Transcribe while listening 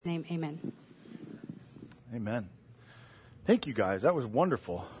name, amen. Amen. Thank you, guys. That was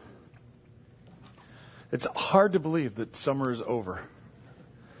wonderful. It's hard to believe that summer is over.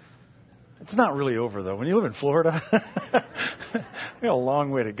 It's not really over, though. When you live in Florida, we got a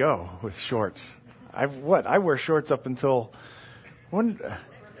long way to go with shorts. I wear shorts up until when?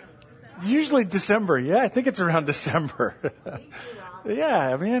 Usually December. Yeah, I think it's around December.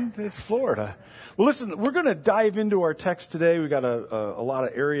 Yeah, I mean, it's Florida. Well, listen, we're going to dive into our text today. We got a lot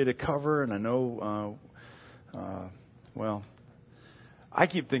of area to cover, and I know, I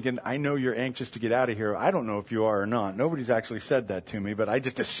keep thinking, I know you're anxious to get out of here. I don't know if you are or not. Nobody's actually said that to me, but I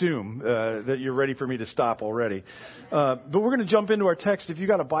just assume that you're ready for me to stop already. But we're going to jump into our text. If you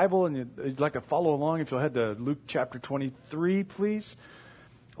got a Bible and you'd like to follow along, if you'll head to Luke chapter 23, please.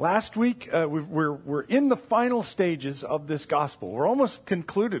 Last week, we're in the final stages of this gospel. We're almost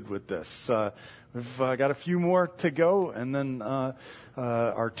concluded with this. We've got a few more to go, and then our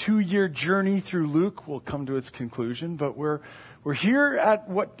 2-year journey through Luke will come to its conclusion. But we're here at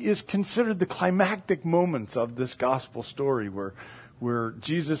what is considered the climactic moments of this gospel story, where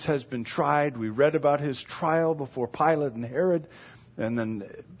Jesus has been tried. We read about his trial before Pilate and Herod, and then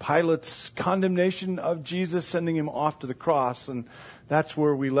Pilate's condemnation of Jesus, sending him off to the cross. And that's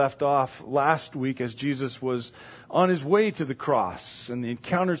where we left off last week, as Jesus was on his way to the cross and the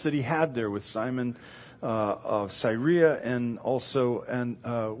encounters that he had there with Simon of Syria, and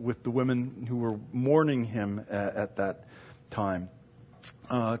also with the women who were mourning him at that time.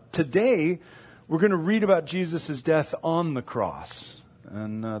 Today, we're going to read about Jesus' death on the cross.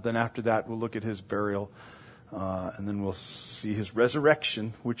 And then after that, we'll look at his burial. And then we'll see his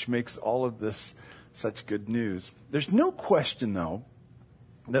resurrection, which makes all of this such good news. There's no question, though,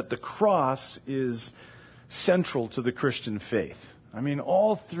 that the cross is central to the Christian faith. I mean,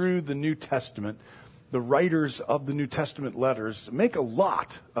 all through the New Testament, the writers of the New Testament letters make a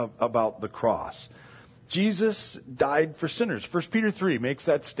lot about the cross. Jesus died for sinners. 1 Peter 3 makes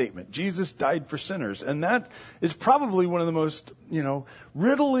that statement. Jesus died for sinners. And that is probably one of the most,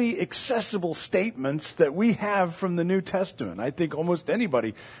 readily accessible statements that we have from the New Testament. I think almost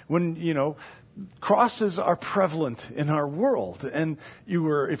anybody, when, crosses are prevalent in our world. And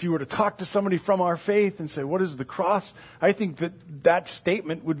if you were to talk to somebody from our faith and say, what is the cross? I think that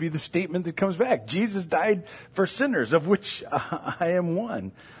statement would be the statement that comes back. Jesus died for sinners, of which I am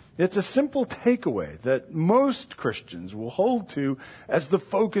one. It's a simple takeaway that most Christians will hold to as the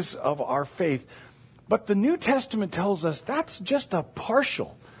focus of our faith. But the New Testament tells us that's just a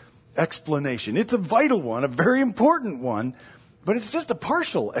partial explanation. It's a vital one, a very important one, but it's just a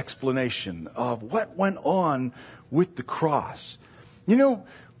partial explanation of what went on with the cross.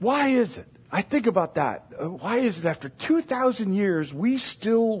 Why is it? I think about that. Why is it after 2,000 years we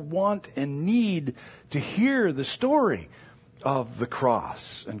still want and need to hear the story of the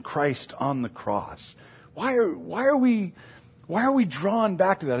cross and Christ on the cross? Why are we drawn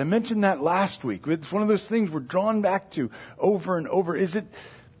back to that? I mentioned that last week. It's one of those things we're drawn back to over and over. Is it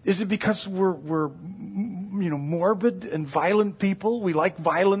because we're morbid and violent people? We like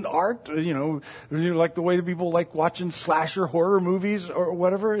violent art, like the way that people like watching slasher horror movies or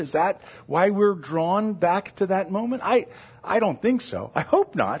whatever. Is that why we're drawn back to that moment? I don't think so. I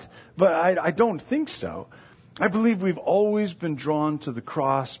hope not, but I don't think so. I believe we've always been drawn to the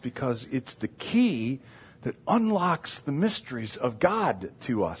cross because it's the key that unlocks the mysteries of God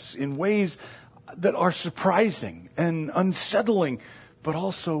to us in ways that are surprising and unsettling, but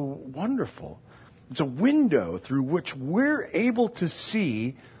also wonderful. It's a window through which we're able to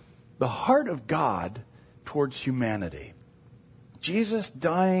see the heart of God towards humanity. Jesus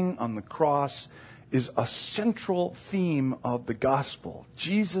dying on the cross is a central theme of the gospel.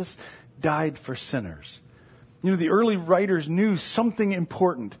 Jesus died for sinners. The early writers knew something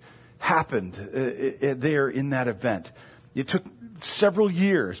important happened there in that event. It took several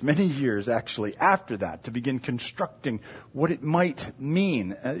years, many years actually, after that to begin constructing what it might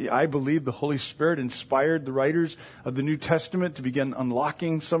mean. I believe the Holy Spirit inspired the writers of the New Testament to begin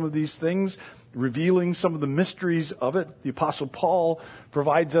unlocking some of these things, revealing some of the mysteries of it. The Apostle Paul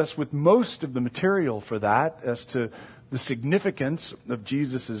provides us with most of the material for that as to the significance of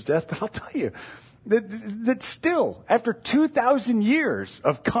Jesus' death. But I'll tell you, that still, after 2,000 years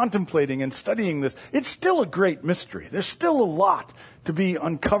of contemplating and studying this, it's still a great mystery. There's still a lot to be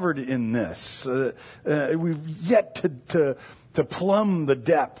uncovered in this. We've yet to plumb the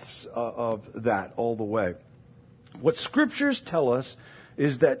depths of that all the way. What scriptures tell us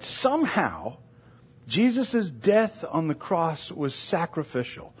is that somehow Jesus' death on the cross was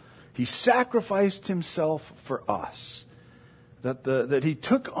sacrificial. He sacrificed himself for us. That he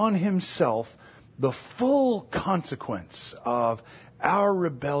took on himself the full consequence of our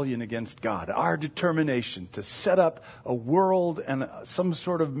rebellion against God, our determination to set up a world and some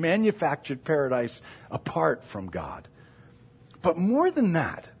sort of manufactured paradise apart from God. But more than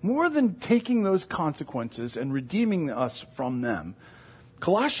that, more than taking those consequences and redeeming us from them,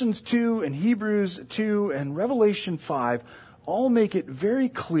 Colossians 2 and Hebrews 2 and Revelation 5 all make it very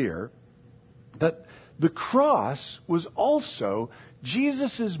clear that the cross was also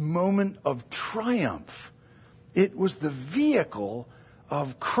Jesus' moment of triumph. It was the vehicle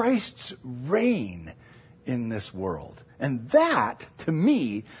of Christ's reign in this world. And that, to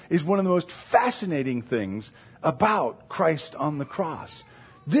me, is one of the most fascinating things about Christ on the cross.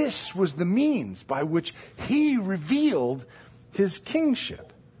 This was the means by which he revealed his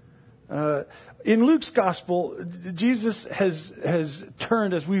kingship. In Luke's gospel, Jesus has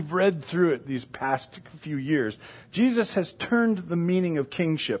turned, as we've read through it these past few years, Jesus has turned the meaning of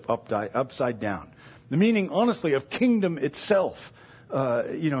kingship upside down. The meaning, honestly, of kingdom itself.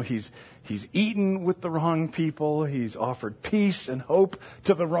 He's eaten with the wrong people. He's offered peace and hope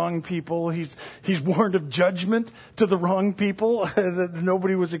to the wrong people. He's warned of judgment to the wrong people that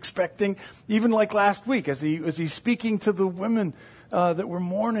nobody was expecting. Even like last week, as he's speaking to the women that were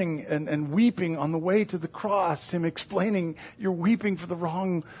mourning and weeping on the way to the cross, him explaining, you're weeping for the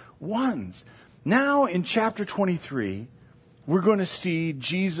wrong ones. Now in chapter 23, we're going to see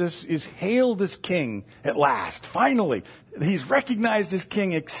Jesus is hailed as king at last. Finally, he's recognized as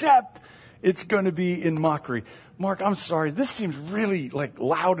king, except it's going to be in mockery. Mark, I'm sorry. This seems really like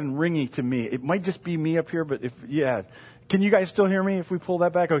loud and ringy to me. It might just be me up here, but can you guys still hear me if we pull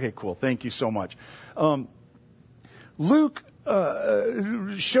that back? Okay, cool. Thank you so much. Luke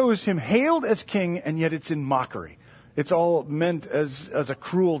shows him hailed as king, and yet it's in mockery. It's all meant as a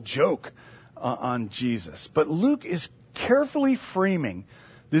cruel joke on Jesus. But Luke is carefully framing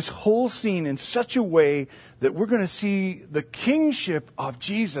this whole scene in such a way that we're going to see the kingship of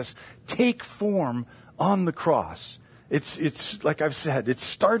Jesus take form on the cross. It's like I've said, it's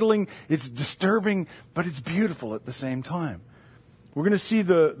startling, it's disturbing, but it's beautiful at the same time. We're going to see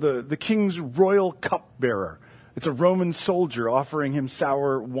the king's royal cupbearer. It's a Roman soldier offering him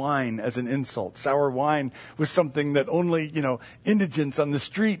sour wine as an insult. Sour wine was something that only, indigents on the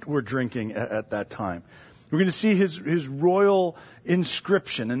street were drinking at that time. We're going to see his royal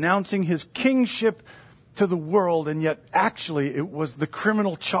inscription announcing his kingship to the world, and yet actually it was the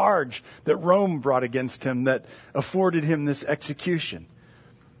criminal charge that Rome brought against him that afforded him this execution.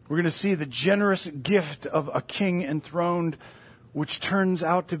 We're going to see the generous gift of a king enthroned, which turns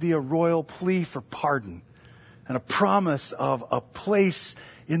out to be a royal plea for pardon and a promise of a place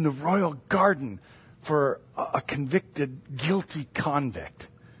in the royal garden for a convicted, guilty convict.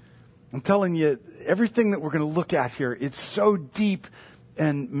 I'm telling you, everything that we're going to look at here, it's so deep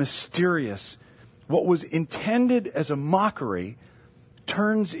and mysterious. What was intended as a mockery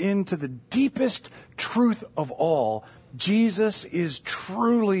turns into the deepest truth of all. Jesus is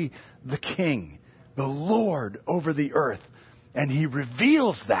truly the King, the Lord over the earth. And he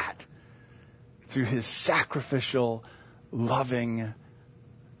reveals that through his sacrificial, loving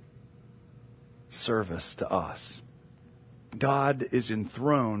service to us. God is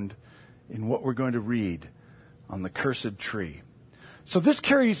enthroned in what we're going to read on the cursed tree. So this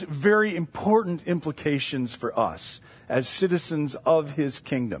carries very important implications for us as citizens of his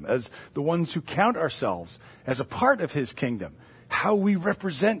kingdom, as the ones who count ourselves as a part of his kingdom. How we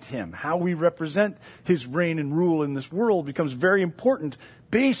represent him, how we represent his reign and rule in this world becomes very important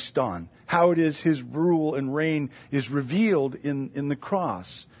based on how it is his rule and reign is revealed in the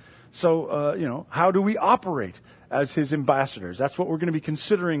cross. So, how do we operate as his ambassadors? That's what we're going to be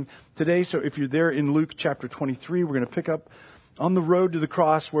considering today. So if you're there in Luke chapter 23, we're going to pick up on the road to the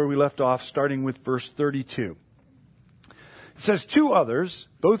cross where we left off, starting with verse 32. It says, 2 others,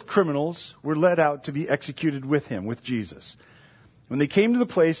 both criminals, were led out to be executed with him, with Jesus. When they came to the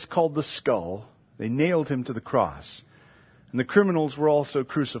place called the Skull, they nailed him to the cross. And the criminals were also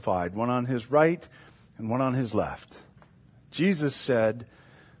crucified, one on his right and one on his left. Jesus said,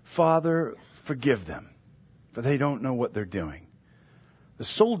 Father, forgive them, for they don't know what they're doing. The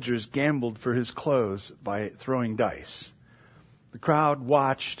soldiers gambled for his clothes by throwing dice. The crowd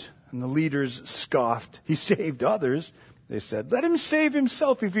watched, and the leaders scoffed. He saved others, they said. Let him save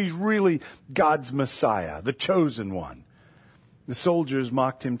himself if he's really God's Messiah, the chosen one. The soldiers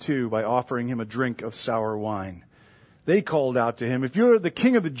mocked him too by offering him a drink of sour wine. They called out to him, if you're the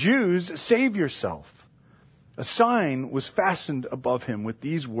king of the Jews, save yourself. A sign was fastened above him with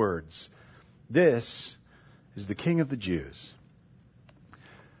these words, This is the King of the Jews.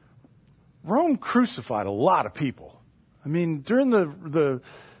 Rome crucified a lot of people. I mean, during the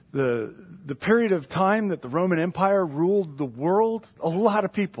the period of time that the Roman Empire ruled the world, a lot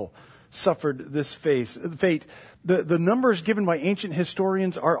of people suffered this fate. The numbers given by ancient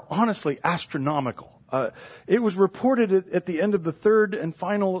historians are honestly astronomical. It was reported at the end of the third and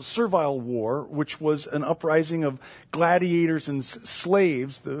final Servile War, which was an uprising of gladiators and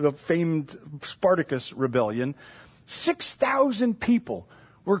slaves, the famed Spartacus rebellion. 6,000 people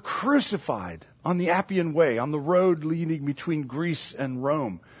were crucified on the Appian Way, on the road leading between Greece and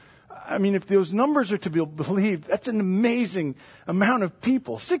Rome. I mean, if those numbers are to be believed, that's an amazing amount of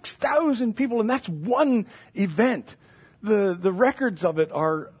people. 6,000 people, and that's one event. The records of it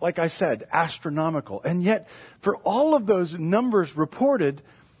are, like I said, astronomical. And yet, for all of those numbers reported,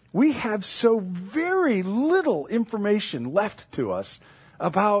 we have so very little information left to us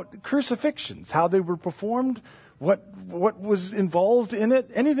about crucifixions, how they were performed, what was involved in it,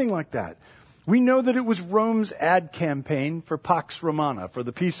 anything like that. We know that it was Rome's ad campaign for Pax Romana, for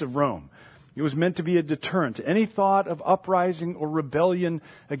the peace of Rome. It was meant to be a deterrent to any thought of uprising or rebellion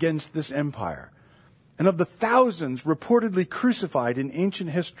against this empire. And of the thousands reportedly crucified in ancient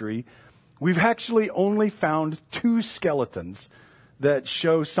history, we've actually only found 2 skeletons that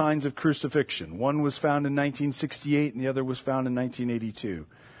show signs of crucifixion. One was found in 1968 and the other was found in 1982.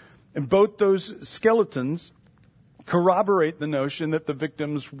 And both those skeletons corroborate the notion that the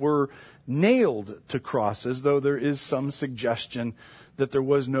victims were nailed to crosses, though there is some suggestion that there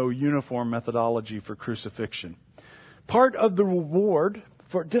was no uniform methodology for crucifixion. Part of the reward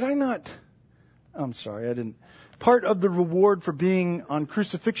for, Part of the reward for being on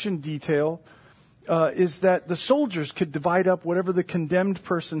crucifixion detail is that the soldiers could divide up whatever the condemned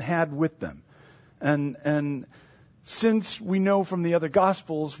person had with them. And since we know from the other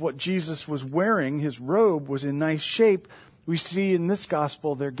Gospels what Jesus was wearing, his robe was in nice shape, we see in this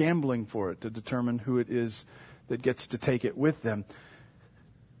Gospel they're gambling for it to determine who it is that gets to take it with them.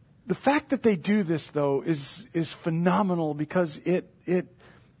 The fact that they do this, though, is phenomenal because it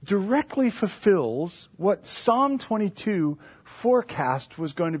directly fulfills what Psalm 22 forecast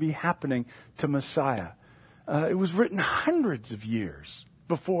was going to be happening to Messiah. It was written hundreds of years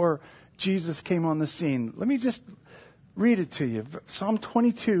before Jesus came on the scene. Let me just read it to you. Psalm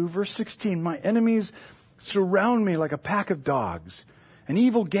 22, verse 16, "My enemies surround me like a pack of dogs. An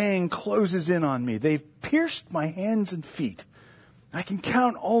evil gang closes in on me. They've pierced my hands and feet. I can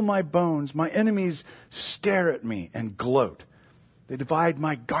count all my bones. My enemies stare at me and gloat. They divide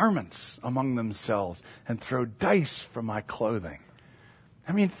my garments among themselves and throw dice for my clothing."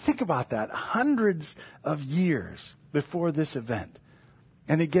 I mean, think about that. Hundreds of years before this event.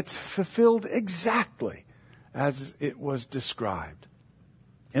 And it gets fulfilled exactly as it was described.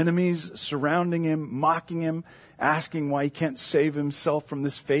 Enemies surrounding him, mocking him, asking why he can't save himself from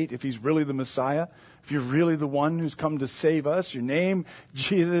this fate if he's really the Messiah, if you're really the one who's come to save us. Your name,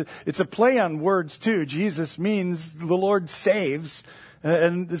 Jesus. It's a play on words too. Jesus means the Lord saves.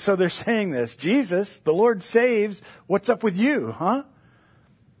 And so they're saying this. Jesus, the Lord saves. What's up with you, huh?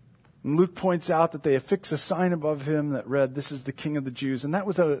 And Luke points out that they affix a sign above him that read, "This is the King of the Jews." And that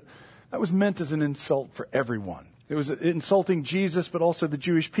was meant as an insult for everyone. It was insulting Jesus, but also the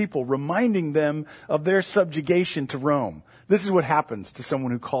Jewish people, reminding them of their subjugation to Rome. This is what happens to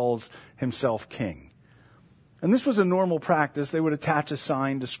someone who calls himself king. And this was a normal practice. They would attach a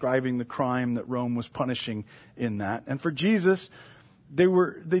sign describing the crime that Rome was punishing in that. And for Jesus, they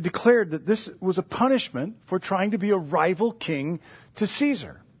declared that this was a punishment for trying to be a rival king to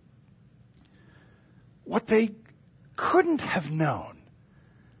Caesar. What they couldn't have known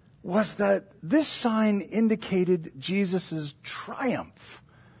was that this sign indicated Jesus' triumph.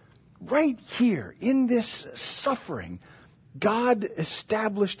 Right here, in this suffering, God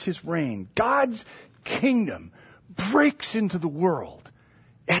established his reign. God's kingdom breaks into the world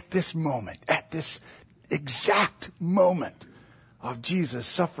at this moment, at this exact moment of Jesus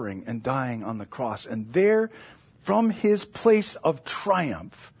suffering and dying on the cross. And there, from his place of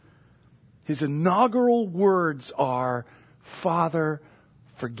triumph, his inaugural words are, "Father,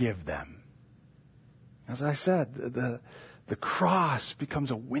 forgive them." As I said, the cross becomes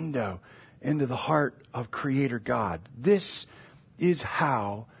a window into the heart of Creator God. This is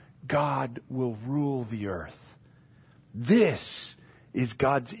how God will rule the earth. This is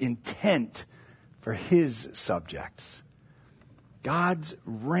God's intent for his subjects. God's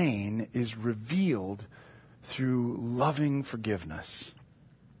reign is revealed through loving forgiveness.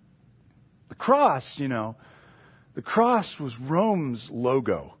 The cross, the cross was Rome's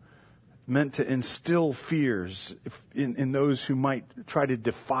logo, meant to instill fears in those who might try to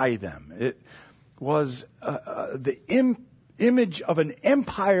defy them. It was the image of an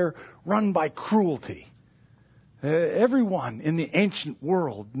empire run by cruelty. Everyone in the ancient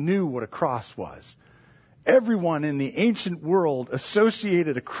world knew what a cross was. Everyone in the ancient world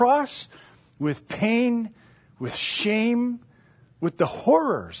associated a cross with pain, with shame, with the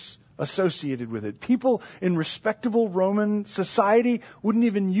horrors associated with it. People in respectable Roman society wouldn't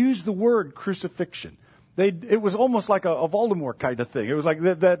even use the word crucifixion. It was almost like a Voldemort kind of thing. It was like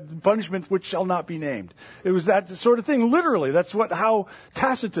that punishment which shall not be named. It was that sort of thing. Literally, that's how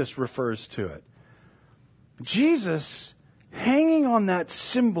Tacitus refers to it. Jesus, hanging on that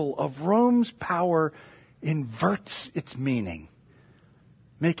symbol of Rome's power, inverts its meaning,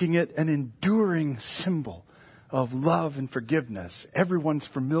 making it an enduring symbol of love and forgiveness. Everyone's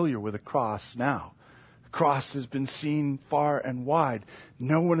familiar with a cross now. The cross has been seen far and wide.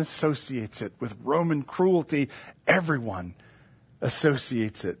 No one associates it with Roman cruelty. Everyone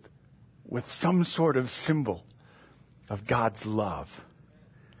associates it with some sort of symbol of God's love.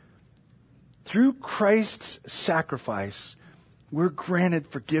 Through Christ's sacrifice, we're granted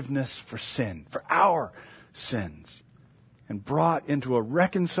forgiveness for sin, for our sins, and brought into a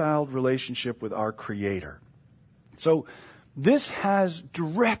reconciled relationship with our Creator. So this has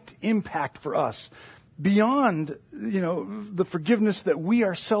direct impact for us beyond, the forgiveness that we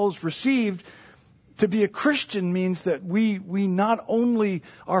ourselves received. To be a Christian means that we not only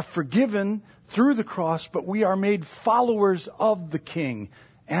are forgiven through the cross, but we are made followers of the King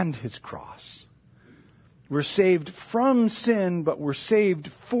and His cross. We're saved from sin, but we're saved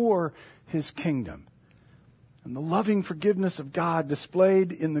for His kingdom. And the loving forgiveness of God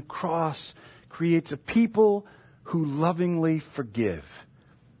displayed in the cross creates a people who lovingly forgive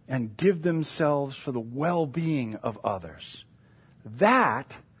and give themselves for the well-being of others.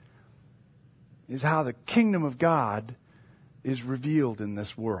 That is how the kingdom of God is revealed in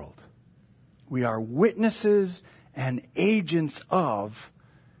this world. We are witnesses and agents of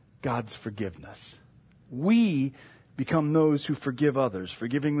God's forgiveness. We become those who forgive others,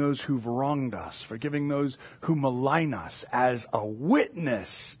 forgiving those who've wronged us, forgiving those who malign us as a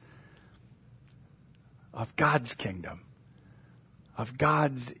witness of God's kingdom, of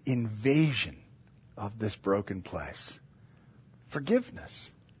God's invasion of this broken place.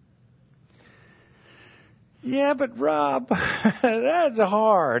 Forgiveness. Yeah, but Rob, that's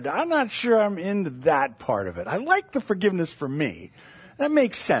hard. I'm not sure I'm into that part of it. I like the forgiveness for me. That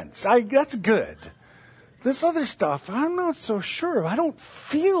makes sense. That's good. This other stuff, I'm not so sure. I don't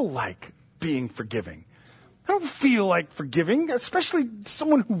feel like being forgiving. I don't feel like forgiving, especially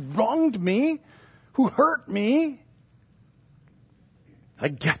someone who wronged me, who hurt me. I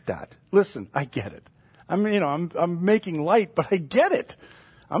get that. Listen, I get it. I'm making light, but I get it.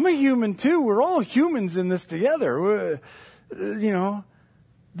 I'm a human too. We're all humans in this together.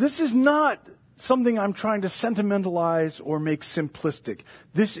 This is not something I'm trying to sentimentalize or make simplistic.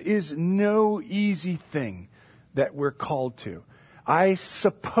 This is no easy thing that we're called to. I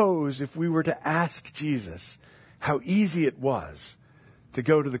suppose if we were to ask Jesus how easy it was to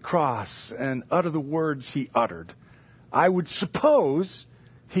go to the cross and utter the words He uttered, I would suppose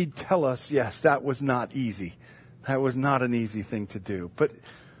He'd tell us, yes, that was not easy. That was not an easy thing to do. But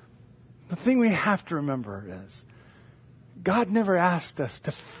the thing we have to remember is God never asked us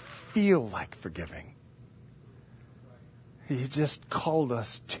to feel like forgiving. He just called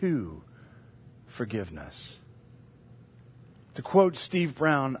us to forgiveness. To quote Steve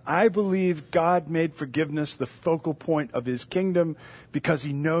Brown, I believe God made forgiveness the focal point of His kingdom because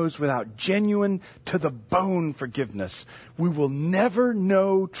He knows without genuine to the bone forgiveness, we will never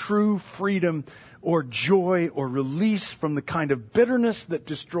know true freedom or joy or release from the kind of bitterness that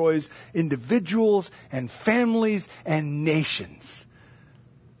destroys individuals and families and nations.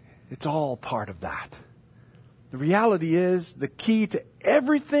 It's all part of that. The reality is the key to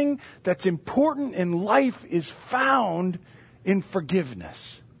everything that's important in life is found in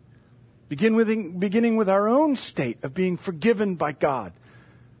forgiveness. Beginning with our own state of being forgiven by God.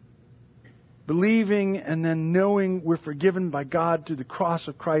 Believing and then knowing we're forgiven by God through the cross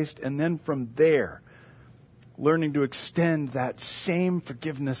of Christ, and then from there, learning to extend that same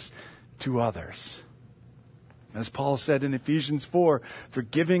forgiveness to others. As Paul said in Ephesians 4,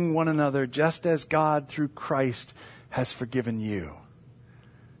 forgiving one another just as God through Christ has forgiven you.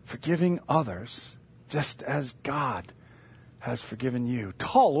 Forgiving others just as God has forgiven you.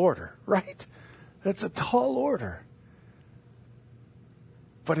 Tall order, right? That's a tall order.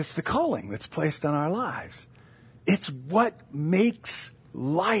 But it's the calling that's placed on our lives. It's what makes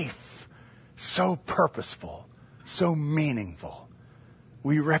life so purposeful, so meaningful.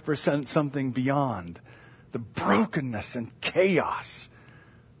 We represent something beyond the brokenness and chaos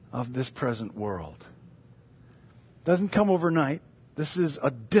of this present world. It doesn't come overnight. This is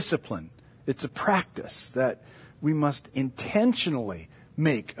a discipline. It's a practice that we must intentionally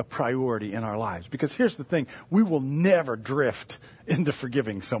make a priority in our lives. Because here's the thing, we will never drift into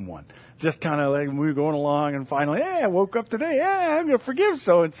forgiving someone. Just kind of like we're going along and finally, hey, I woke up today, yeah, I'm going to forgive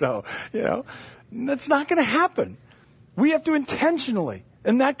so-and-so. That's not going to happen. We have to intentionally.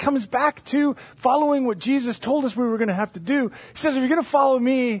 And that comes back to following what Jesus told us we were going to have to do. He says, if you're going to follow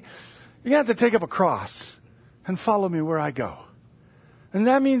me, you're going to have to take up a cross and follow me where I go. And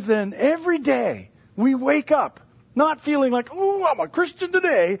that means then every day we wake up, not feeling like, oh, I'm a Christian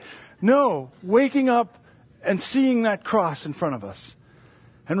today. No, waking up and seeing that cross in front of us.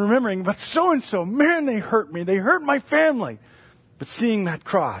 And remembering, but so-and-so, man, they hurt me. They hurt my family. But seeing that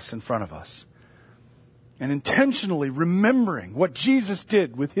cross in front of us. And intentionally remembering what Jesus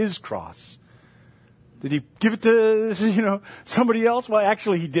did with his cross. Did he give it to, somebody else? Well,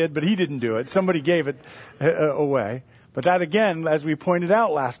 actually he did, but he didn't do it. Somebody gave it away. But that again, as we pointed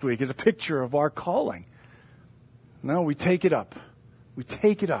out last week, is a picture of our calling. No, we take it up. We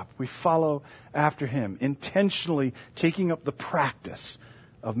take it up. We follow after him, intentionally taking up the practice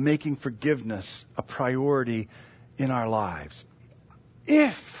of making forgiveness a priority in our lives.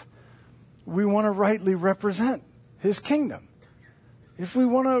 If we want to rightly represent his kingdom. If we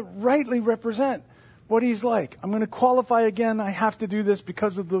want to rightly represent what he's like. I'm going to qualify again. I have to do this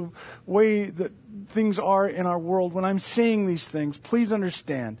because of the way that things are in our world. When I'm saying these things, please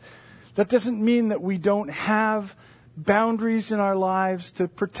understand, that doesn't mean that we don't have boundaries in our lives to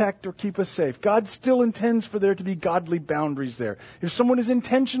protect or keep us safe. God still intends for there to be godly boundaries there. If someone is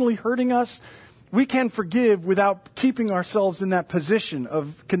intentionally hurting us, we can forgive without keeping ourselves in that position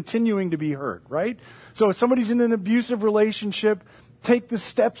of continuing to be hurt, right? So if somebody's in an abusive relationship, take the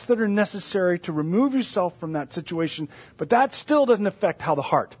steps that are necessary to remove yourself from that situation, but that still doesn't affect how the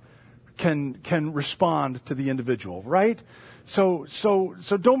heart can respond to the individual, right? So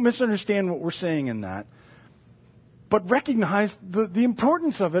don't misunderstand what we're saying in that, but recognize the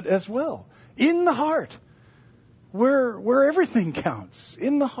importance of it as well. In the heart, where everything counts,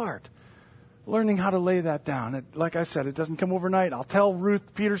 in the heart. Learning how to lay that down. Like I said, it doesn't come overnight. I'll tell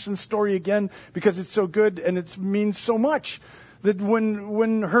Ruth Peterson's story again because it's so good and it means so much. That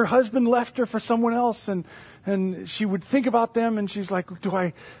when her husband left her for someone else and she would think about them and she's like, do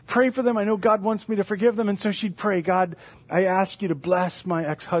I pray for them? I know God wants me to forgive them. And so she'd pray, God, I ask you to bless my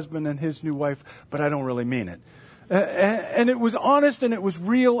ex-husband and his new wife, but I don't really mean it. And it was honest and it was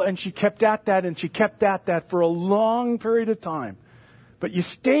real and she kept at that and she kept at that for a long period of time. But you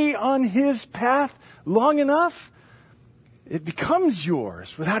stay on his path long enough, it becomes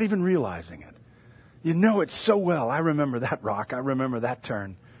yours without even realizing it. You know it so well. I remember that rock. I remember that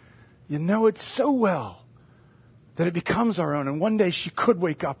turn. You know it so well that it becomes our own. And one day she could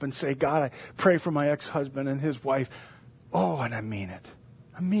wake up and say, God, I pray for my ex-husband and his wife. Oh, and I mean it.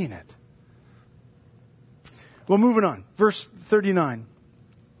 I mean it. Well, moving on. Verse 39.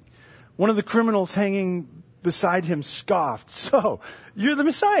 One of the criminals hanging beside him scoffed. So, you're the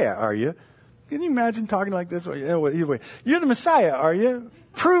Messiah, are you? Can you imagine talking like this? Either way, you're the Messiah, are you?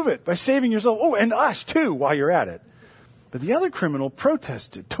 Prove it by saving yourself. Oh, and us too, while you're at it. But the other criminal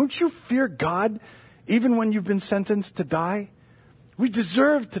protested. Don't you fear God even when you've been sentenced to die? We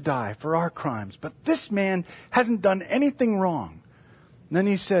deserve to die for our crimes, but this man hasn't done anything wrong. And then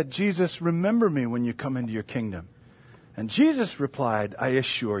he said, Jesus, remember me when you come into your kingdom. And Jesus replied, I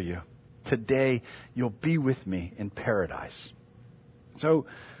assure you, today you'll be with me in paradise. So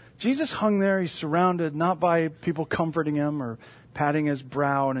Jesus hung there. He's surrounded not by people comforting him or patting his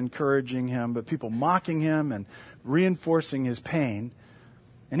brow and encouraging him, but people mocking him and reinforcing his pain.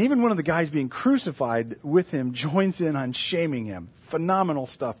 And even one of the guys being crucified with him joins in on shaming him. Phenomenal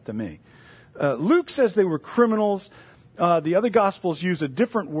stuff to me. Luke says they were criminals. The other Gospels use a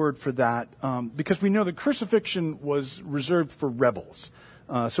different word for that because we know that crucifixion was reserved for rebels.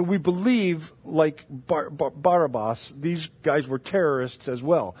 So we believe, like Barabbas, these guys were terrorists as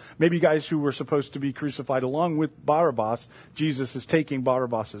well. Maybe guys who were supposed to be crucified along with Barabbas. Jesus is taking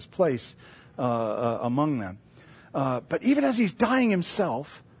Barabbas' place among them. But even as he's dying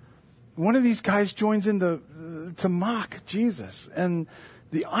himself, one of these guys joins in to mock Jesus. And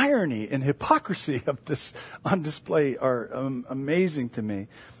the irony and hypocrisy of this on display are amazing to me.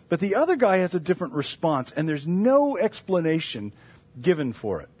 But the other guy has a different response, and there's no explanation given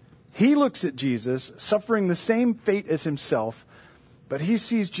for it. He looks at Jesus, suffering the same fate as himself, but he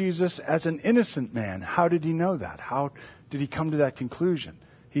sees Jesus as an innocent man. How did he know that? How did he come to that conclusion?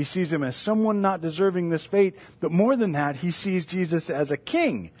 He sees him as someone not deserving this fate, but more than that, he sees Jesus as a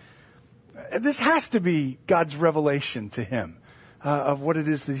king. This has to be God's revelation to him. of what it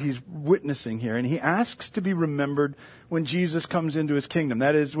is that he's witnessing here. And he asks to be remembered when Jesus comes into his kingdom.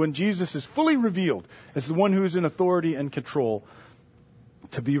 That is, when Jesus is fully revealed as the one who is in authority and control,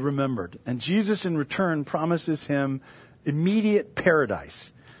 to be remembered. And Jesus in return promises him immediate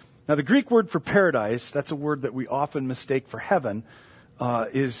paradise. Now the Greek word for paradise, that's a word that we often mistake for heaven,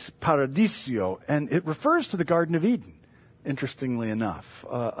 is paradisio, and it refers to the Garden of Eden, interestingly enough,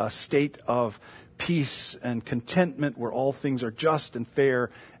 a state of peace and contentment where all things are just and fair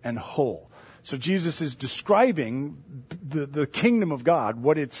and whole. So Jesus is describing the kingdom of God,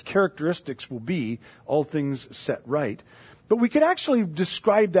 what its characteristics will be, all things set right. But we could actually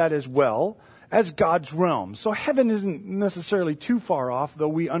describe that as well as God's realm. So heaven isn't necessarily too far off, though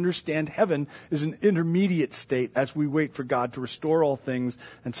we understand heaven is an intermediate state as we wait for God to restore all things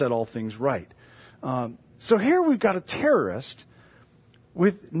and set all things right. So here we've got a terrorist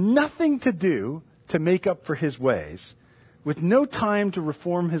with nothing to do to make up for his ways, with no time to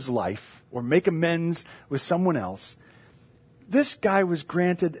reform his life or make amends with someone else. This guy was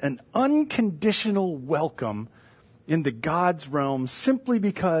granted an unconditional welcome into God's realm simply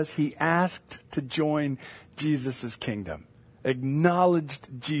because he asked to join Jesus' kingdom, acknowledged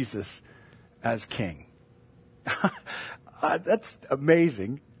Jesus as king. That's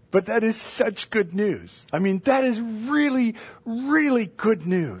amazing, but that is such good news. I mean, that is really, really good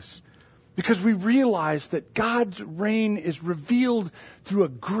news. Because we realize that God's reign is revealed through a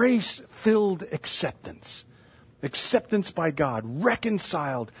grace-filled acceptance. Acceptance by God,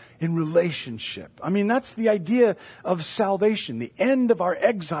 reconciled in relationship. I mean, that's the idea of salvation, the end of our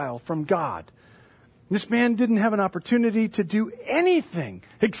exile from God. This man didn't have an opportunity to do anything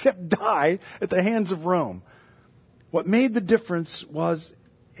except die at the hands of Rome. What made the difference was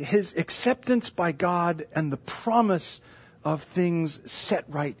his acceptance by God and the promise of things set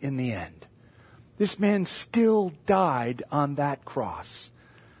right in the end. This man still died on that cross,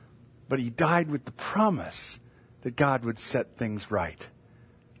 but he died with the promise that God would set things right.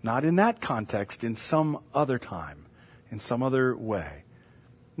 Not in that context, in some other time, in some other way.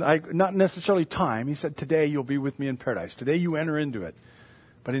 Not necessarily time. He said, today you'll be with me in paradise. Today you enter into it.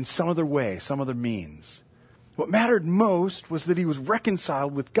 But in some other way, some other means. What mattered most was that he was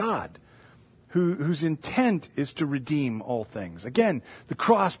reconciled with God, whose intent is to redeem all things. Again, the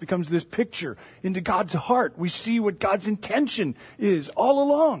cross becomes this picture into God's heart. We see what God's intention is all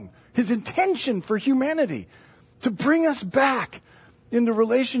along. His intention for humanity, to bring us back into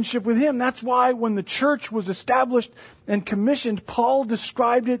relationship with him. That's why when the church was established and commissioned, Paul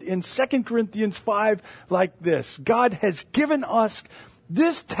described it in 2 Corinthians 5 like this. God has given us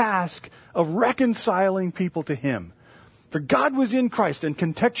this task of reconciling people to him. For God was in Christ, and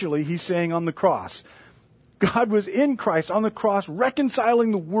contextually he's saying on the cross. God was in Christ on the cross,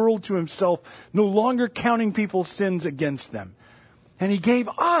 reconciling the world to himself, no longer counting people's sins against them. And he gave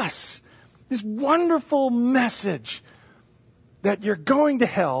us this wonderful message that you're going to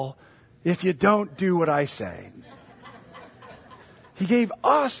hell if you don't do what I say. He gave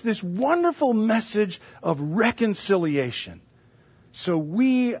us this wonderful message of reconciliation. So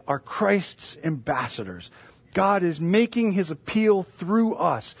we are Christ's ambassadors. God is making his appeal through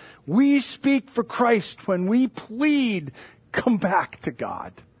us. We speak for Christ when we plead, come back to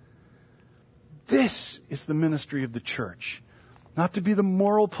God. This is the ministry of the church. Not to be the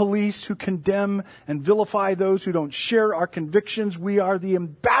moral police who condemn and vilify those who don't share our convictions. We are the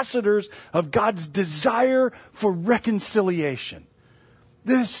ambassadors of God's desire for reconciliation.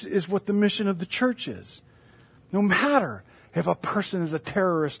 This is what the mission of the church is. No matter if a person is a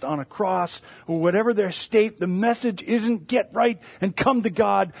terrorist on a cross or whatever their state, the message isn't get right and come to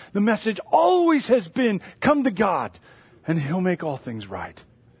God. The message always has been come to God and he'll make all things right.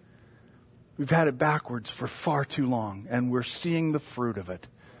 We've had it backwards for far too long and we're seeing the fruit of it.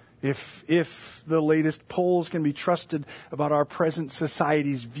 If the latest polls can be trusted about our present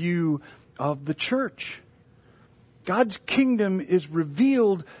society's view of the church. God's kingdom is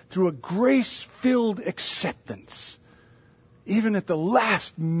revealed through a grace-filled acceptance. Even at the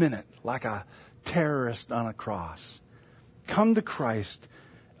last minute, like a terrorist on a cross. Come to Christ,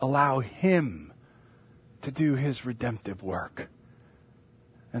 allow him to do his redemptive work.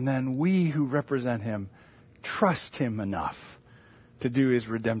 And then we who represent him trust him enough to do his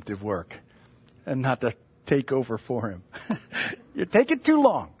redemptive work and not to take over for him. You're taking too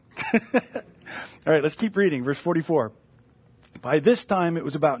long. All right, let's keep reading. Verse 44. By this time it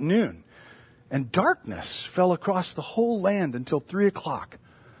was about noon. And darkness fell across the whole land until 3 o'clock.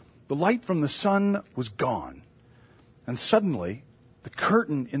 The light from the sun was gone. And suddenly, the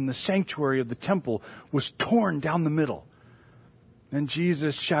curtain in the sanctuary of the temple was torn down the middle. Then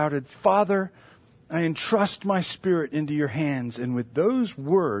Jesus shouted, Father, I entrust my spirit into your hands." And with those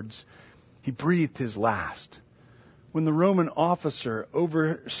words, he breathed his last. When the Roman officer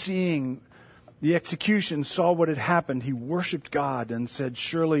overseeing the execution saw what had happened, he worshiped God and said,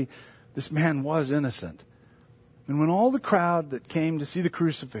 "Surely this man was innocent." And when all the crowd that came to see the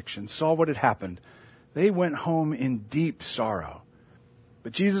crucifixion saw what had happened, they went home in deep sorrow.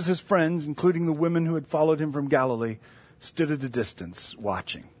 But Jesus' friends, including the women who had followed him from Galilee, stood at a distance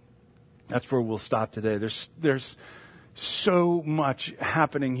watching. That's where we'll stop today. There's so much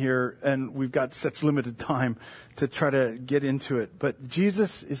happening here, and we've got such limited time to try to get into it. But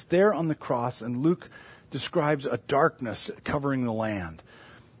Jesus is there on the cross, and Luke describes a darkness covering the land.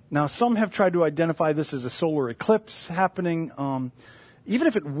 Now, some have tried to identify this as a solar eclipse happening. Even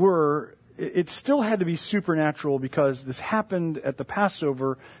if it were, it still had to be supernatural, because this happened at the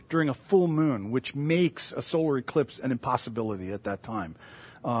Passover during a full moon, which makes a solar eclipse an impossibility at that time.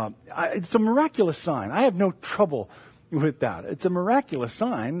 It's a miraculous sign. I have no trouble with that. It's a miraculous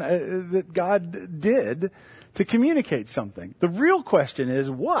sign that God did to communicate something. The real question is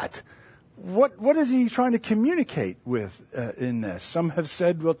what? What is he trying to communicate with in this? Some have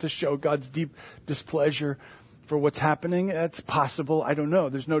said, well, to show God's deep displeasure for what's happening. It's possible. I don't know.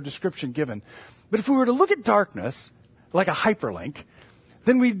 There's no description given. But if we were to look at darkness like a hyperlink,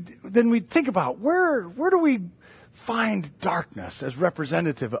 then we'd think about where do we find darkness as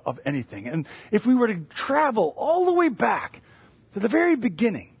representative of anything? And if we were to travel all the way back to the very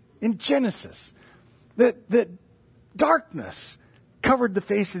beginning in Genesis, that darkness covered the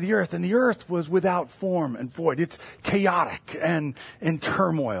face of the earth, and the earth was without form and void. It's chaotic and in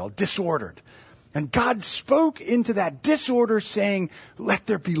turmoil, disordered. And God spoke into that disorder, saying, "Let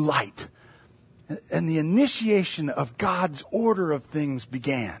there be light." And the initiation of God's order of things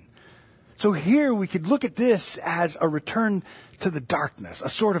began. So here we could look at this as a return to the darkness, a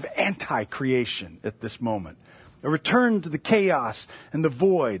sort of anti-creation at this moment. A return to the chaos and the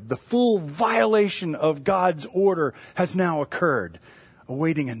void. The full violation of God's order has now occurred,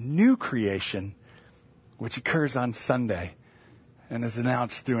 awaiting a new creation, which occurs on Sunday and is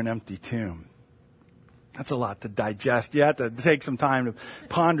announced through an empty tomb. That's a lot to digest. You have to take some time to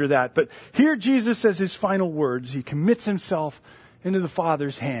ponder that. But here Jesus says his final words. He commits himself into the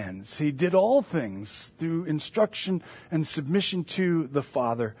Father's hands. He did all things through instruction and submission to the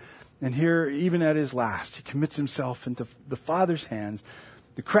Father. And here, even at his last, he commits himself into the Father's hands.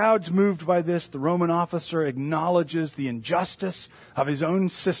 The crowd's moved by this. The Roman officer acknowledges the injustice of his own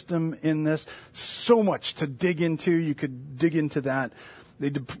system in this. So much to dig into. You could dig into that.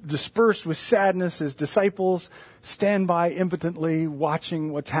 They disperse with sadness. His disciples stand by impotently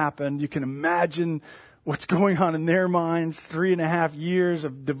watching what's happened. You can imagine what's going on in their minds. 3.5 years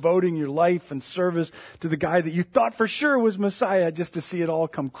of devoting your life and service to the guy that you thought for sure was Messiah, just to see it all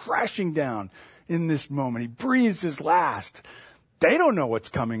come crashing down in this moment. He breathes his last. They don't know what's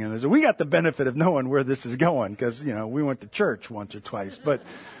coming in this. We got the benefit of knowing where this is going because, we went to church once or twice. But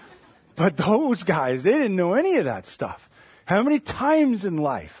those guys, they didn't know any of that stuff. How many times in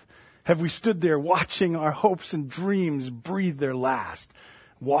life have we stood there watching our hopes and dreams breathe their last?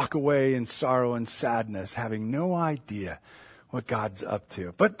 Walk away in sorrow and sadness, having no idea what God's up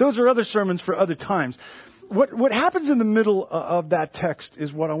to. But those are other sermons for other times. What happens in the middle of that text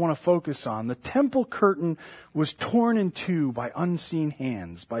is what I want to focus on. The temple curtain was torn in two by unseen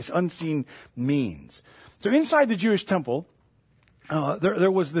hands, by unseen means. So inside the Jewish temple,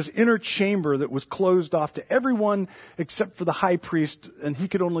 there was this inner chamber that was closed off to everyone except for the high priest, and he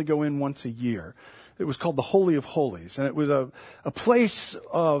could only go in once a year. It was called the Holy of Holies, and it was a place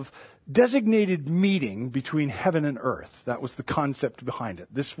of designated meeting between heaven and earth. That was the concept behind it.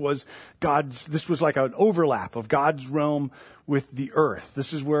 This was like an overlap of God's realm with the earth.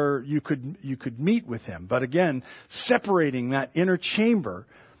 This is where you could meet with him. But again, separating that inner chamber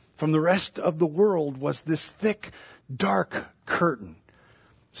from the rest of the world was this thick, dark curtain.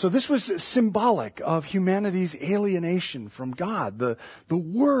 So this was symbolic of humanity's alienation from God, the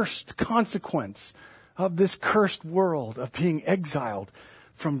worst consequence of this cursed world, of being exiled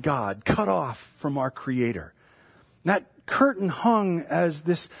from God, cut off from our Creator. That curtain hung as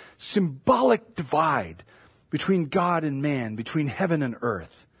this symbolic divide between God and man, between heaven and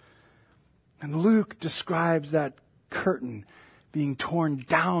earth. And Luke describes that curtain being torn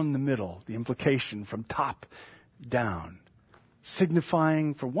down the middle, the implication from top down,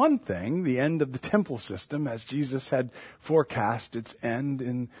 signifying, for one thing, the end of the temple system, as Jesus had forecast its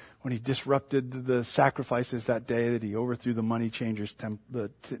end when he disrupted the sacrifices that day, that he overthrew the money changers'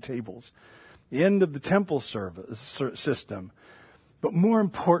 tables. The end of the temple system. But more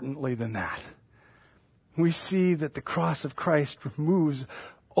importantly than that, we see that the cross of Christ removes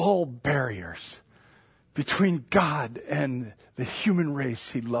all barriers between God and the human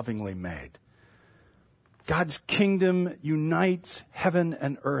race he lovingly made. God's kingdom unites heaven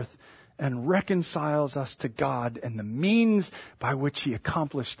and earth and reconciles us to God, and the means by which he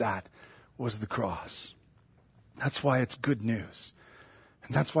accomplished that was the cross. That's why it's good news.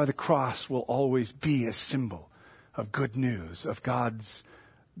 And that's why the cross will always be a symbol of good news, of God's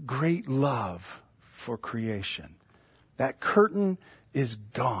great love for creation. That curtain is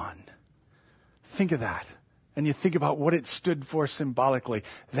gone. Think of that. And you think about what it stood for symbolically.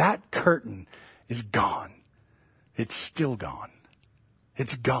 That curtain is gone. It's still gone.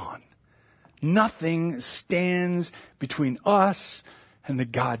 It's gone. Nothing stands between us and the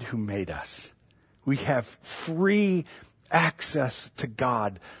God who made us. We have free access to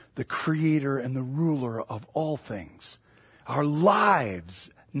God, the creator and the ruler of all things. Our lives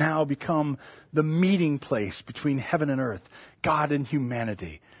now become the meeting place between heaven and earth, God and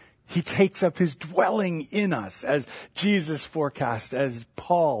humanity. He takes up his dwelling in us, as Jesus forecast, as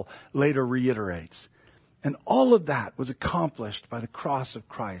Paul later reiterates. And all of that was accomplished by the cross of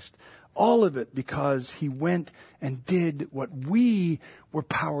Christ. All of it because he went and did what we were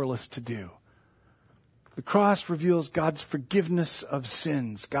powerless to do. The cross reveals God's forgiveness of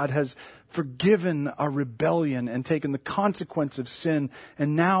sins. God has forgiven our rebellion and taken the consequence of sin,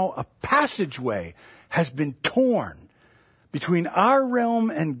 and now a passageway has been torn between our realm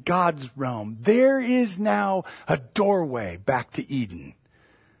and God's realm. There is now a doorway back to Eden.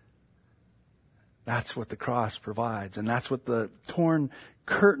 That's what the cross provides, and that's what the torn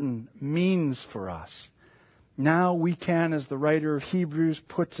curtain means for us. Now we can, as the writer of Hebrews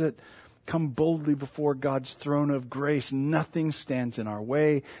puts it, come boldly before God's throne of grace. Nothing stands in our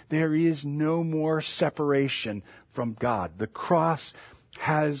way. There is no more separation from God. The cross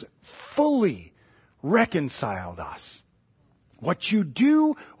has fully reconciled us. What you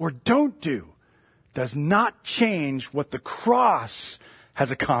do or don't do does not change what the cross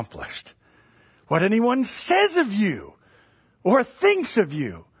has accomplished. What anyone says of you or thinks of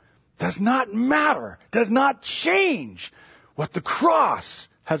you does not matter, does not change what the cross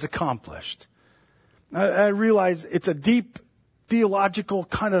has accomplished. I realize it's a deep theological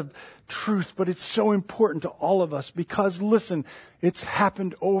kind of truth, but it's so important to all of us because, listen, it's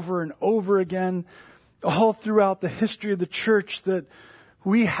happened over and over again all throughout the history of the church that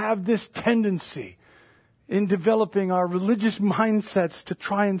we have this tendency in developing our religious mindsets to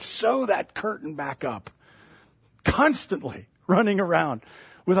try and sew that curtain back up. Constantly running around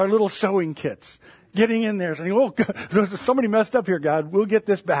with our little sewing kits, getting in there saying, oh, somebody messed up here, God. We'll get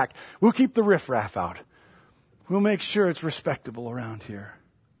this back. We'll keep the riffraff out. We'll make sure it's respectable around here.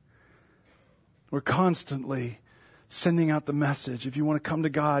 We're constantly sending out the message. If you want to come to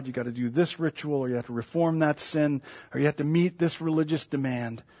God, you got to do this ritual, or you have to reform that sin, or you have to meet this religious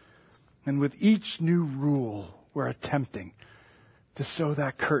demand. And with each new rule, we're attempting to sew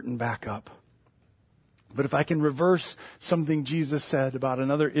that curtain back up. But if I can reverse something Jesus said about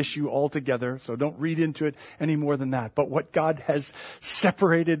another issue altogether, so don't read into it any more than that. But what God has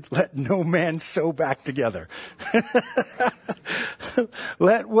separated, let no man sew back together.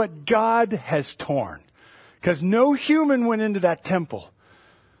 Let what God has torn. Because no human went into that temple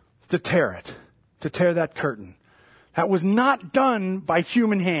to tear it, to tear that curtain. That was not done by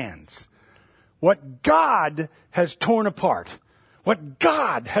human hands. What God has torn apart, what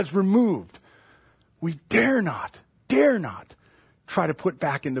God has removed, we dare not try to put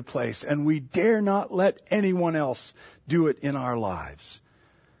back into place, and we dare not let anyone else do it in our lives.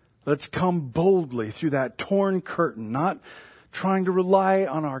 Let's come boldly through that torn curtain, not trying to rely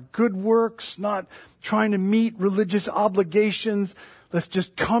on our good works, not trying to meet religious obligations. Let's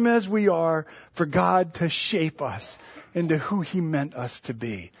just come as we are for God to shape us into who He meant us to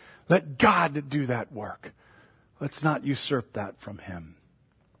be. Let God do that work. Let's not usurp that from Him.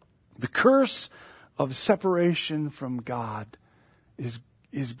 The curse of separation from God is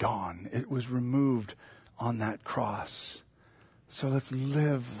gone. It was removed on that cross. So let's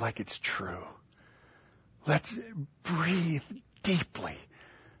live like it's true. Let's breathe deeply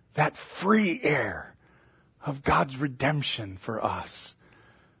that free air of God's redemption for us.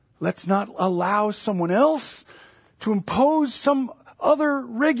 Let's not allow someone else to impose some other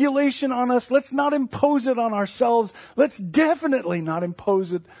regulation on us. Let's not impose it on ourselves. Let's definitely not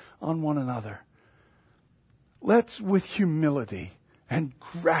impose it on one another. Let's, with humility and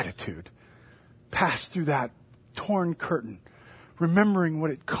gratitude, pass through that torn curtain, remembering what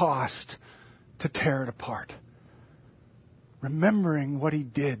it cost to tear it apart. Remembering what He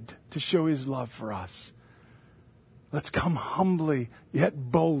did to show His love for us. Let's come humbly yet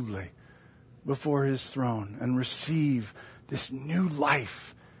boldly before His throne and receive this new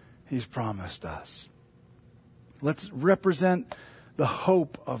life He's promised us. Let's represent the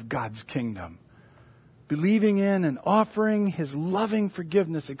hope of God's kingdom, believing in and offering His loving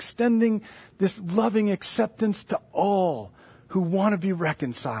forgiveness, extending this loving acceptance to all who want to be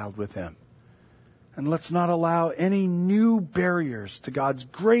reconciled with Him. And let's not allow any new barriers to God's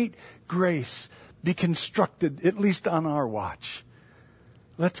great grace be constructed, at least on our watch.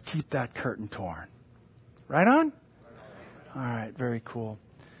 Let's keep that curtain torn. Right on? All right, very cool.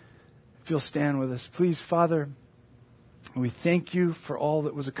 If you'll stand with us, please, Father, we thank You for all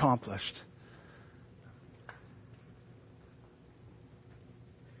that was accomplished.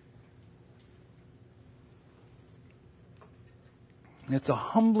 It's a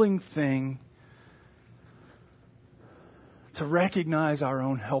humbling thing to recognize our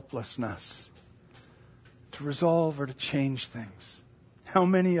own helplessness, to resolve or to change things. How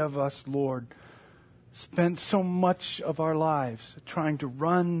many of us, Lord, spent so much of our lives trying to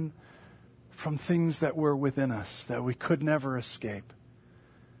run from things that were within us that we could never escape,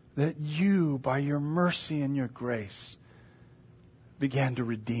 that You, by Your mercy and Your grace, began to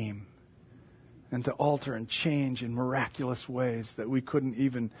redeem and to alter and change in miraculous ways that we couldn't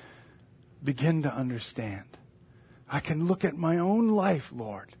even begin to understand. I can look at my own life,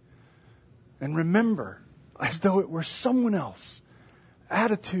 Lord, and remember, as though it were someone else,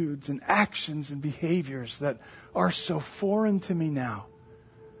 attitudes and actions and behaviors that are so foreign to me now,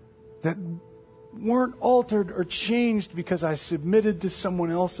 that weren't altered or changed because I submitted to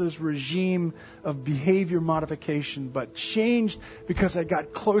someone else's regime of behavior modification, but changed because I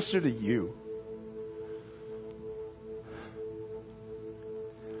got closer to You.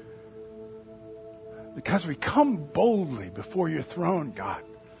 Because we come boldly before Your throne, God,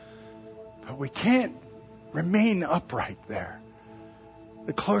 but we can't remain upright there.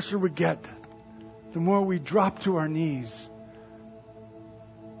 The closer we get, the more we drop to our knees,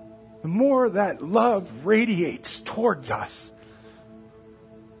 the more that love radiates towards us,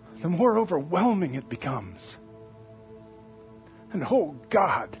 the more overwhelming it becomes. And oh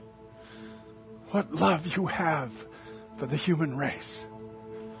God, what love You have for the human race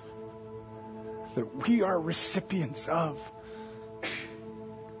that we are recipients of.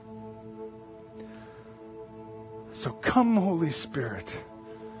 So come, Holy Spirit,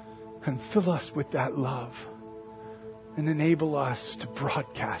 and fill us with that love and enable us to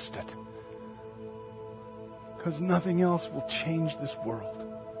broadcast it. Because nothing else will change this world.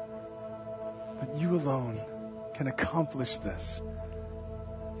 But You alone can accomplish this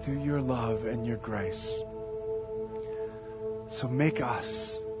through Your love and Your grace. So make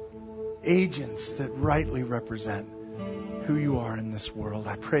us agents that rightly represent who You are in this world.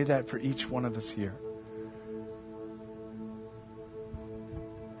 I pray that for each one of us here.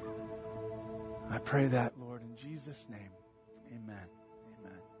 I pray that, Lord, in Jesus' name. Amen.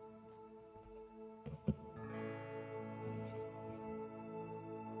 Amen.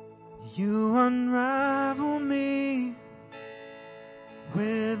 You unravel me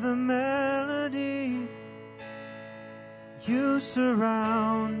with a melody. You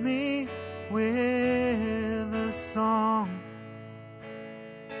surround me with a song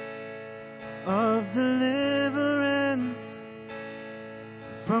of deliverance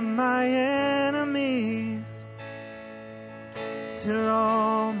from my enemies, till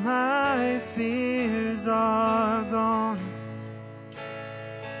all my fears are gone.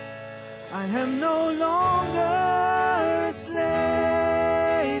 I am no longer a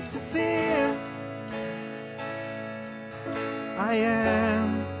slave to fear. I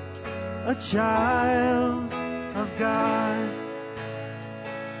am a child of God.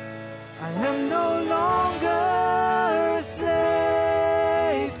 I am no longer a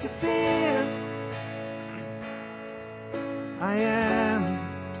slave to fear. I am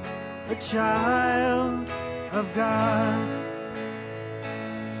a child of God.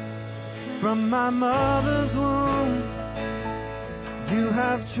 From my mother's womb, You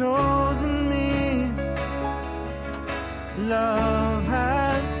have chosen me. Love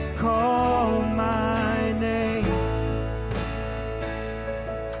has called my name.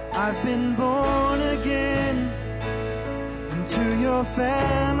 I've been born again into Your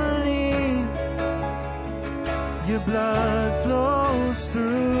family. Your blood flows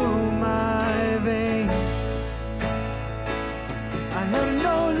through my veins. I am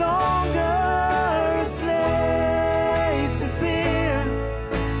no longer a slave to fear.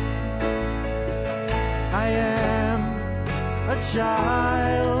 I am a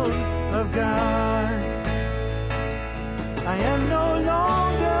child of God. I am no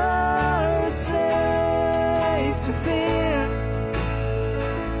longer a slave to fear.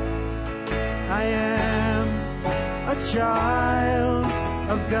 I am a child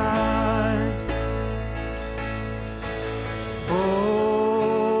of God.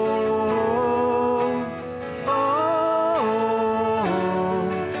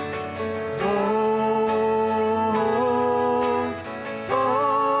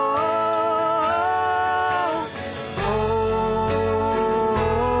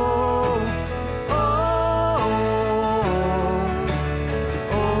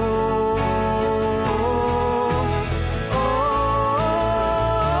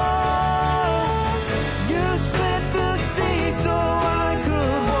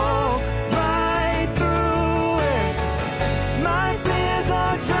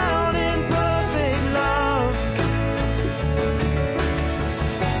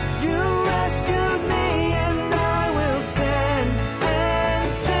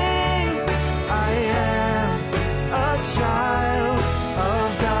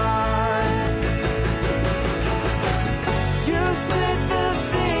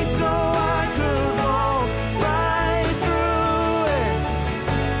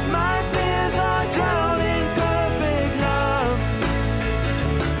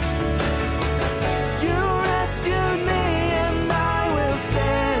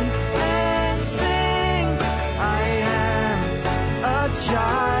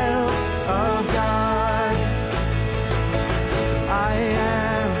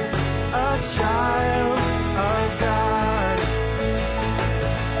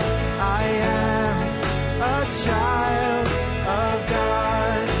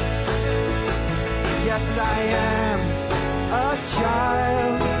 Yes, I am a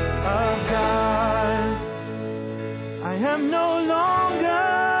child of God. I am no longer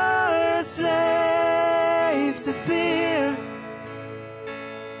a slave to fear.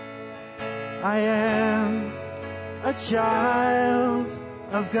 I am a child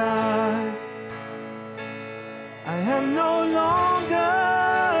of God. I am no longer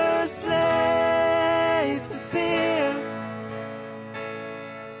a slave to fear.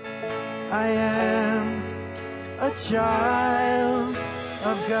 I am a child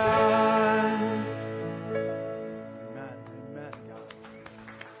of God. Amen. Amen, God.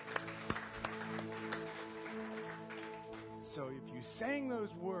 So if you sang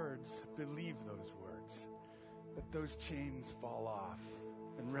those words, believe those words. Let those chains fall off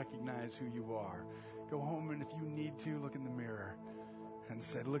and recognize who you are. Go home, and if you need to, look in the mirror and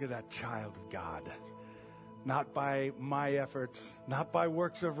say, look at that child of God. Not by my efforts, not by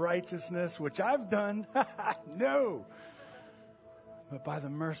works of righteousness, which I've done. No. But by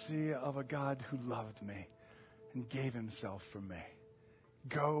the mercy of a God who loved me and gave himself for me.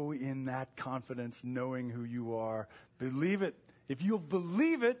 Go in that confidence, knowing who you are. Believe it. If you'll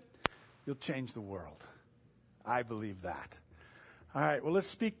believe it, you'll change the world. I believe that. All right, well, let's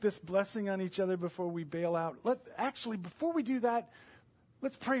speak this blessing on each other before we bail out. Before we do that,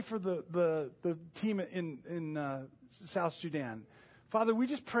 let's pray for the team in South Sudan. Father, we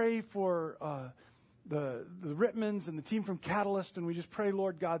just pray for the Rittmans and the team from Catalyst, and we just pray,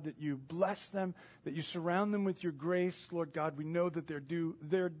 Lord God, that you bless them, that you surround them with your grace. Lord God, we know that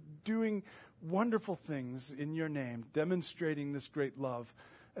they're doing wonderful things in your name, demonstrating this great love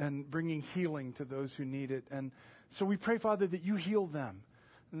and bringing healing to those who need it. And so we pray, Father, that you heal them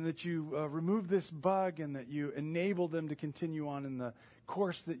and that you remove this bug and that you enable them to continue on in the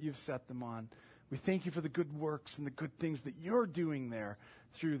course that you've set them on. We thank you for the good works and the good things that you're doing there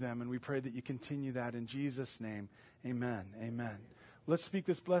through them, and we pray that you continue that in Jesus' name. Amen. Amen. Let's speak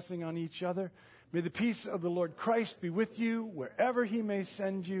this blessing on each other. May the peace of the Lord Christ be with you wherever he may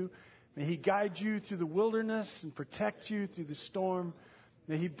send you. May he guide you through the wilderness and protect you through the storm.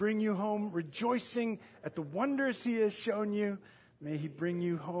 May he bring you home rejoicing at the wonders he has shown you. May he bring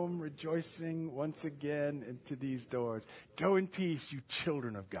you home rejoicing once again into these doors. Go in peace, you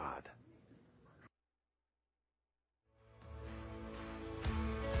children of God.